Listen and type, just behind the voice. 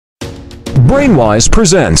brainYs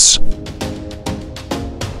presents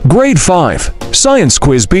Grade 5 Science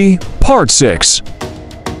Quiz B, Part 6.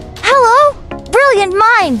 Hello, brilliant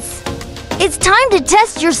minds! It's time to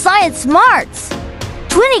test your science smarts.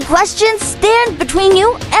 20 questions stand between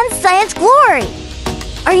you and science glory.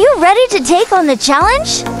 Are you ready to take on the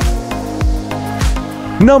challenge?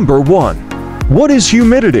 Number 1. What is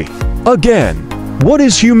humidity? Again, what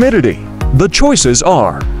is humidity? The choices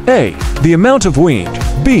are A. The amount of wind.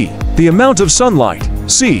 B. The amount of sunlight.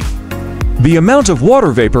 C. The amount of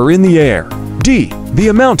water vapor in the air. D. The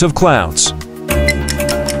amount of clouds.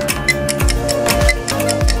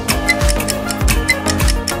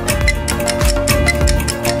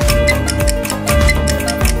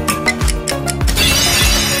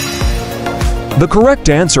 The correct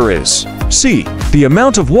answer is C. The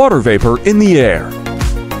amount of water vapor in the air.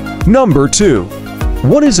 Number 2.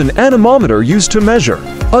 What is an anemometer used to measure?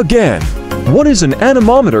 Again, what is an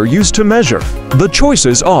anemometer used to measure? The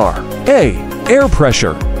choices are A. Air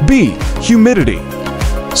pressure. B. Humidity.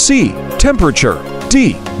 C. Temperature.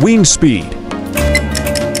 D. Wind speed.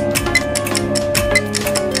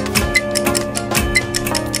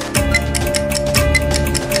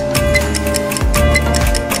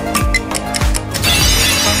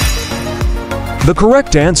 The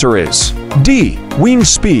correct answer is D. Wind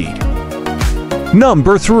speed.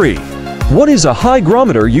 Number 3. What is a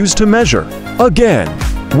hygrometer used to measure? Again,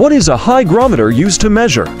 what is a hygrometer used to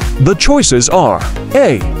measure? The choices are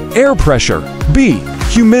A. Air pressure. B.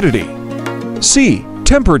 Humidity. C.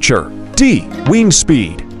 Temperature. D. Wind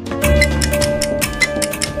speed.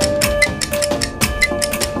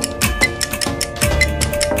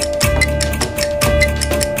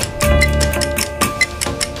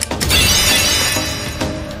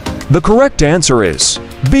 The correct answer is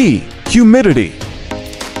B. Humidity.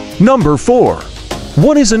 Number 4.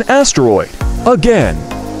 What is an asteroid? Again,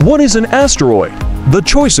 what is an asteroid? The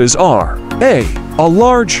choices are A. A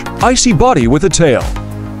large, icy body with a tail.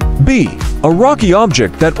 B. A rocky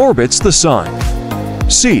object that orbits the Sun.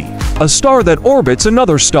 C. A star that orbits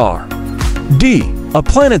another star. D. A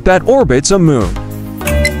planet that orbits a moon.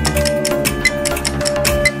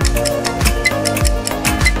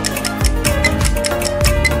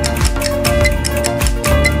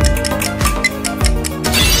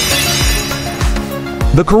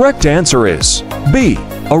 The correct answer is B.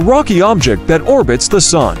 A rocky object that orbits the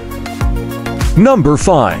Sun. Number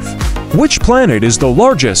 5. Which planet is the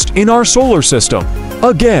largest in our solar system?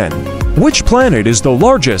 Again, which planet is the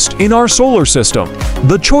largest in our solar system?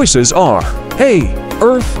 The choices are A.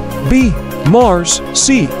 Earth. B. Mars.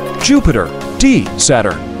 C. Jupiter. D.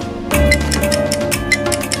 Saturn.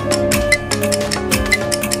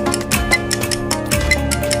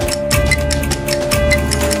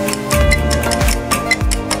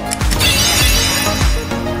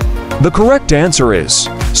 The correct answer is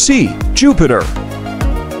C. Jupiter.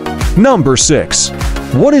 Number 6.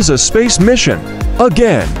 What is a space mission?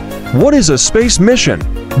 Again, what is a space mission?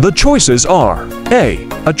 The choices are A.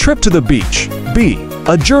 A trip to the beach. B.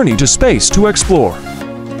 A journey to space to explore.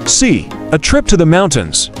 C. A trip to the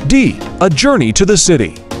mountains. D. A journey to the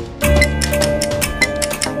city.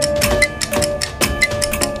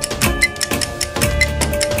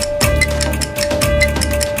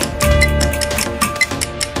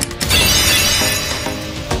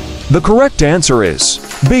 The correct answer is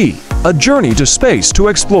B. A journey to space to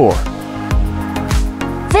explore.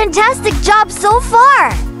 Fantastic job so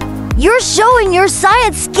far! You're showing your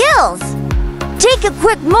science skills! Take a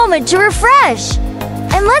quick moment to refresh,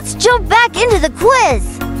 and let's jump back into the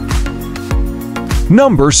quiz!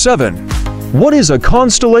 Number 7. What is a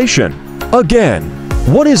constellation? Again,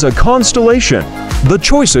 what is a constellation? The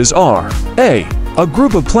choices are A. A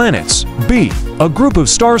group of planets. B. A group of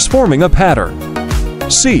stars forming a pattern.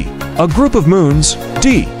 C. A group of moons.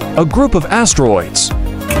 D. A group of asteroids.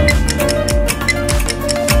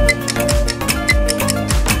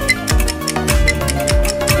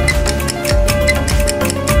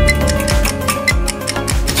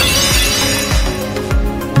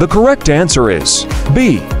 The correct answer is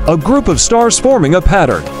B. A group of stars forming a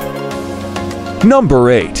pattern. Number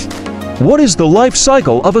 8. What is the life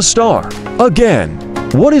cycle of a star? Again,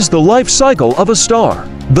 what is the life cycle of a star?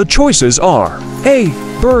 The choices are A.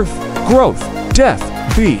 Birth, growth, death.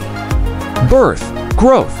 B. Birth,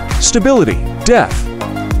 growth, stability, death.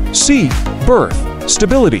 C. Birth,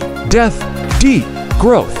 stability, death. D.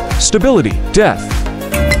 Growth, stability, death.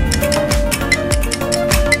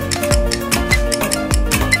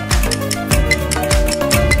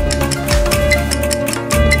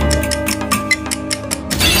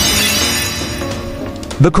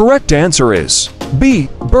 The correct answer is B.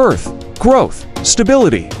 Birth, growth,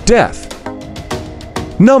 stability, death.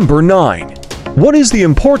 Number 9. What is the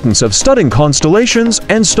importance of studying constellations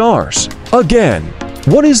and stars? Again,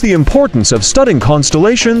 what is the importance of studying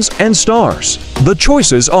constellations and stars? The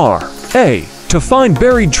choices are A. To find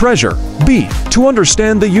buried treasure. B. To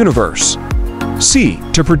understand the universe. C.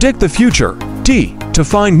 To predict the future. D. To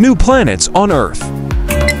find new planets on Earth.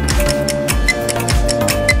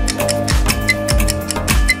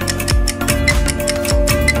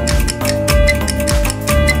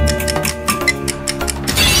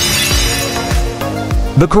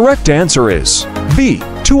 The correct answer is B.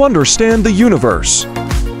 To understand the universe.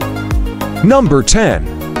 Number 10.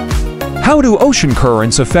 How do ocean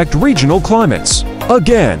currents affect regional climates?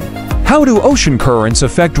 Again, how do ocean currents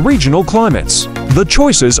affect regional climates? The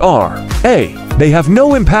choices are A. They have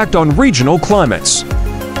no impact on regional climates.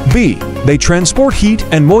 B. They transport heat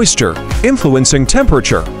and moisture, influencing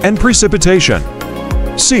temperature and precipitation.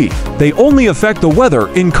 C. They only affect the weather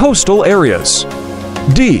in coastal areas.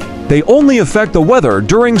 D. They only affect the weather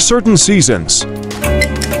during certain seasons.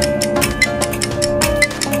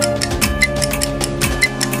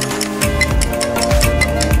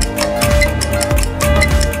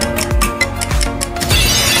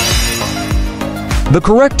 The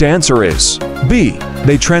correct answer is B.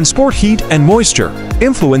 They transport heat and moisture,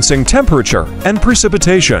 influencing temperature and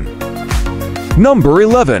precipitation. Number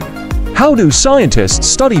 11. How do scientists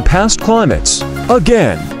study past climates?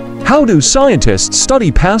 Again, how do scientists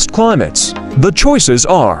study past climates? The choices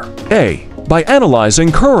are A. By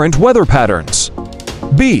analyzing current weather patterns.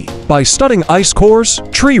 B. By studying ice cores,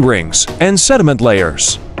 tree rings, and sediment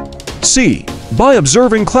layers. C. By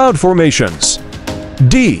observing cloud formations.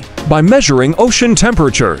 D. By measuring ocean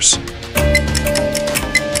temperatures.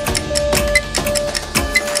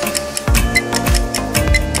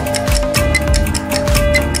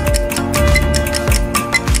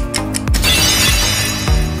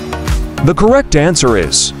 The correct answer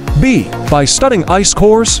is B. By studying ice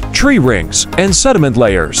cores, tree rings, and sediment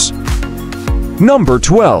layers. Number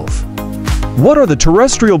 12. What are the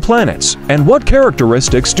terrestrial planets and what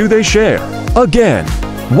characteristics do they share? Again,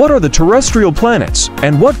 what are the terrestrial planets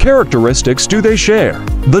and what characteristics do they share?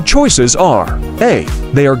 The choices are A.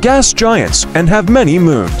 They are gas giants and have many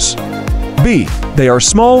moons. B. They are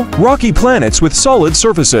small, rocky planets with solid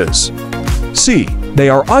surfaces. C. They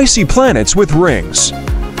are icy planets with rings.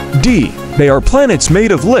 D. They are planets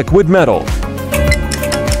made of liquid metal.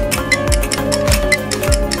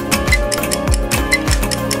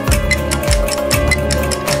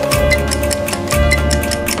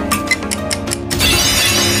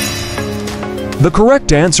 The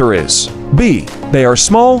correct answer is B. They are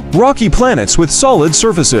small, rocky planets with solid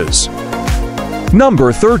surfaces.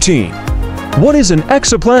 Number 13. What is an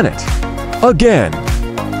exoplanet? Again,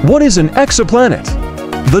 what is an exoplanet?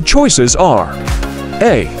 The choices are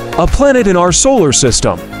A. A planet in our solar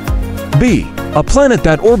system. B. A planet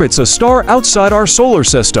that orbits a star outside our solar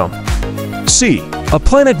system. C. A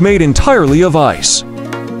planet made entirely of ice.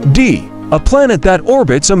 D. A planet that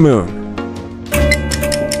orbits a moon.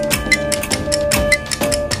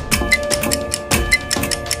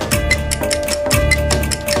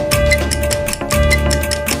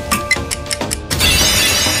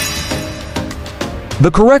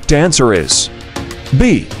 The correct answer is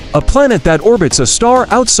B. A planet that orbits a star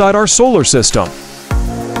outside our solar system.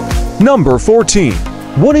 Number 14.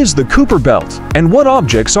 What is the Kuiper Belt and what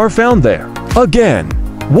objects are found there? Again,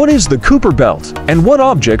 what is the Kuiper Belt and what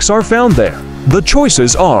objects are found there? The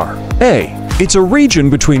choices are A. It's a region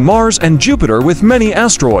between Mars and Jupiter with many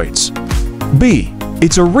asteroids. B.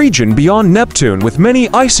 It's a region beyond Neptune with many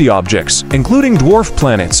icy objects, including dwarf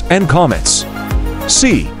planets and comets.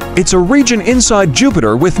 C. It's a region inside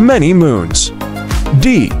Jupiter with many moons.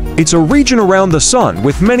 D. It's a region around the Sun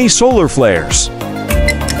with many solar flares.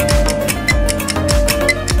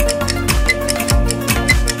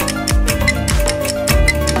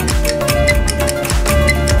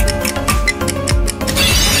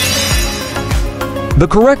 The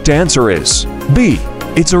correct answer is B.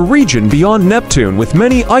 It's a region beyond Neptune with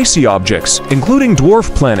many icy objects, including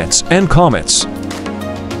dwarf planets and comets.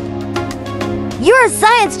 You're a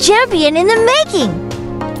science champion in the making!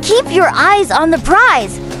 Keep your eyes on the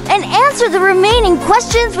prize and answer the remaining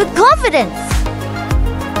questions with confidence.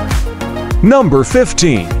 Number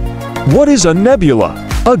 15. What is a nebula?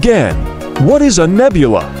 Again, what is a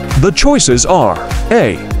nebula? The choices are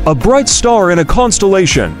A. A bright star in a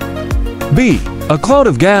constellation. B. A cloud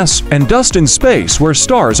of gas and dust in space where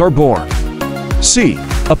stars are born. C.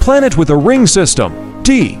 A planet with a ring system.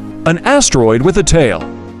 D. An asteroid with a tail.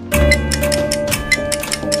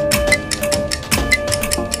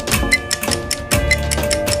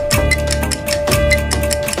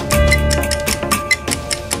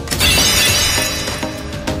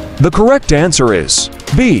 The correct answer is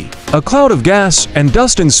B. A cloud of gas and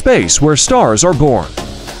dust in space where stars are born.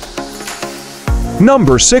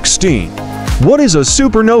 Number 16. What is a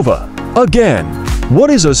supernova? Again,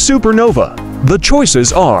 what is a supernova? The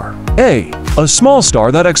choices are A. A small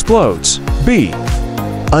star that explodes. B.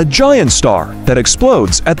 A giant star that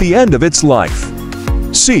explodes at the end of its life.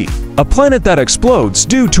 C. A planet that explodes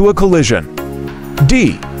due to a collision.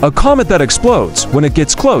 D. A comet that explodes when it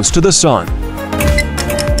gets close to the sun.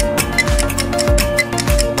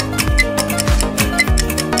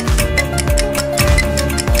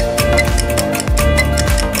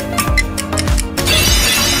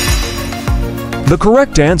 The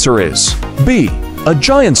correct answer is B. A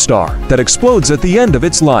giant star that explodes at the end of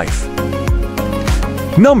its life.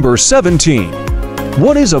 Number 17.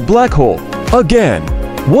 What is a black hole? Again,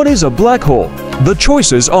 what is a black hole? The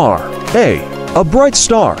choices are A. A bright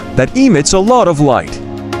star that emits a lot of light.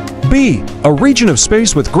 B. A region of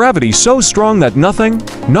space with gravity so strong that nothing,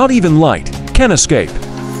 not even light, can escape.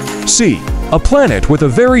 C. A planet with a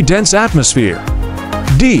very dense atmosphere.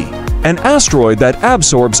 D. An asteroid that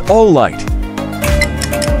absorbs all light.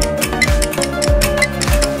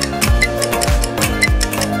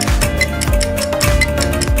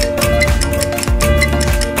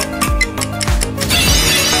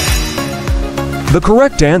 The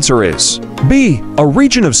correct answer is B. A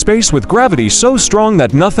region of space with gravity so strong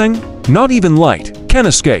that nothing, not even light, can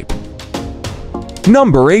escape.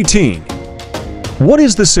 Number 18. What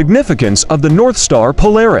is the significance of the North Star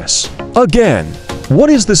Polaris? Again, what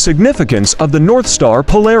is the significance of the North Star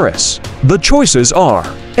Polaris? The choices are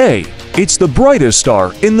A. It's the brightest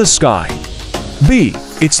star in the sky. B.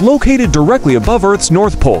 It's located directly above Earth's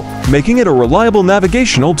North Pole, making it a reliable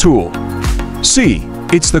navigational tool. C.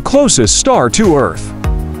 It's the closest star to Earth.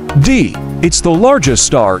 D. It's the largest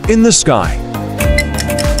star in the sky.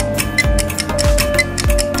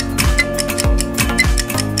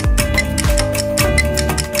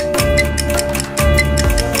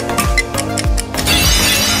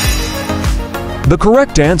 The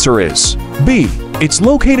correct answer is B. It's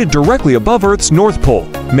located directly above Earth's North Pole,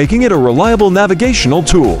 making it a reliable navigational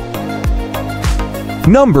tool.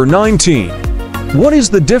 Number 19. What is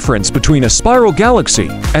the difference between a spiral galaxy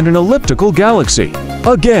and an elliptical galaxy?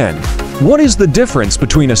 Again, what is the difference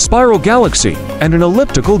between a spiral galaxy and an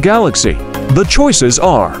elliptical galaxy? The choices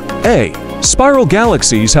are A. Spiral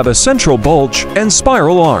galaxies have a central bulge and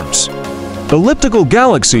spiral arms. Elliptical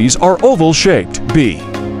galaxies are oval-shaped. B.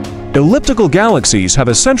 Elliptical galaxies have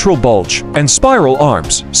a central bulge and spiral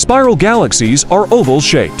arms. Spiral galaxies are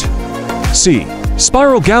oval-shaped. C.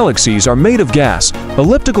 Spiral galaxies are made of gas.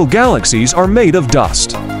 Elliptical galaxies are made of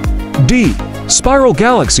dust. D. Spiral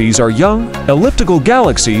galaxies are young. Elliptical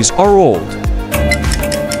galaxies are old.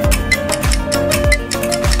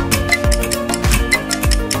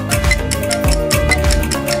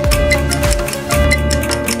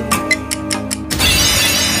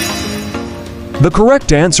 The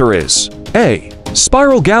correct answer is A.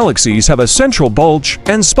 Spiral galaxies have a central bulge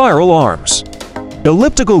and spiral arms.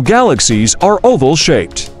 Elliptical galaxies are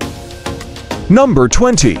oval-shaped. Number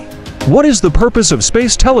 20. What is the purpose of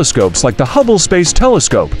space telescopes like the Hubble Space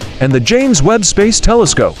Telescope and the James Webb Space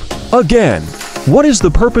Telescope? Again, what is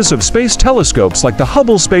the purpose of space telescopes like the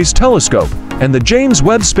Hubble Space Telescope and the James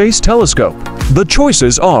Webb Space Telescope? The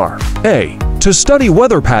choices are A. To study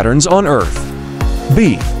weather patterns on Earth.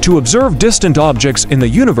 B. To observe distant objects in the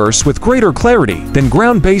universe with greater clarity than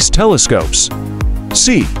ground-based telescopes.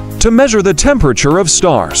 C. To measure the temperature of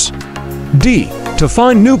stars. D. To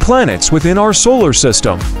find new planets within our solar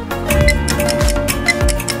system.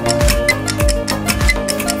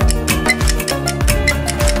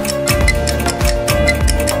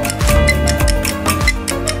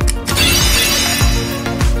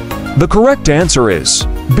 The correct answer is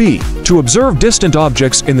B. To observe distant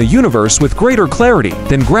objects in the universe with greater clarity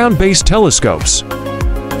than ground-based telescopes.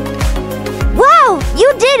 Wow,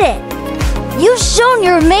 you did it! You've shown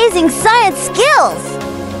your amazing science skills!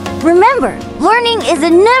 Remember, learning is a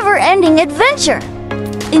never-ending adventure.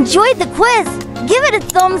 Enjoyed the quiz? Give it a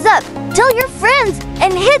thumbs up, tell your friends,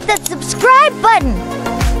 and hit that subscribe button.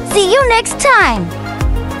 See you next time!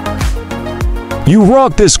 You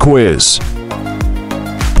rocked this quiz!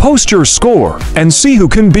 Post your score and see who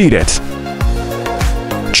can beat it.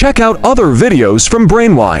 Check out other videos from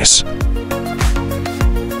brainYs.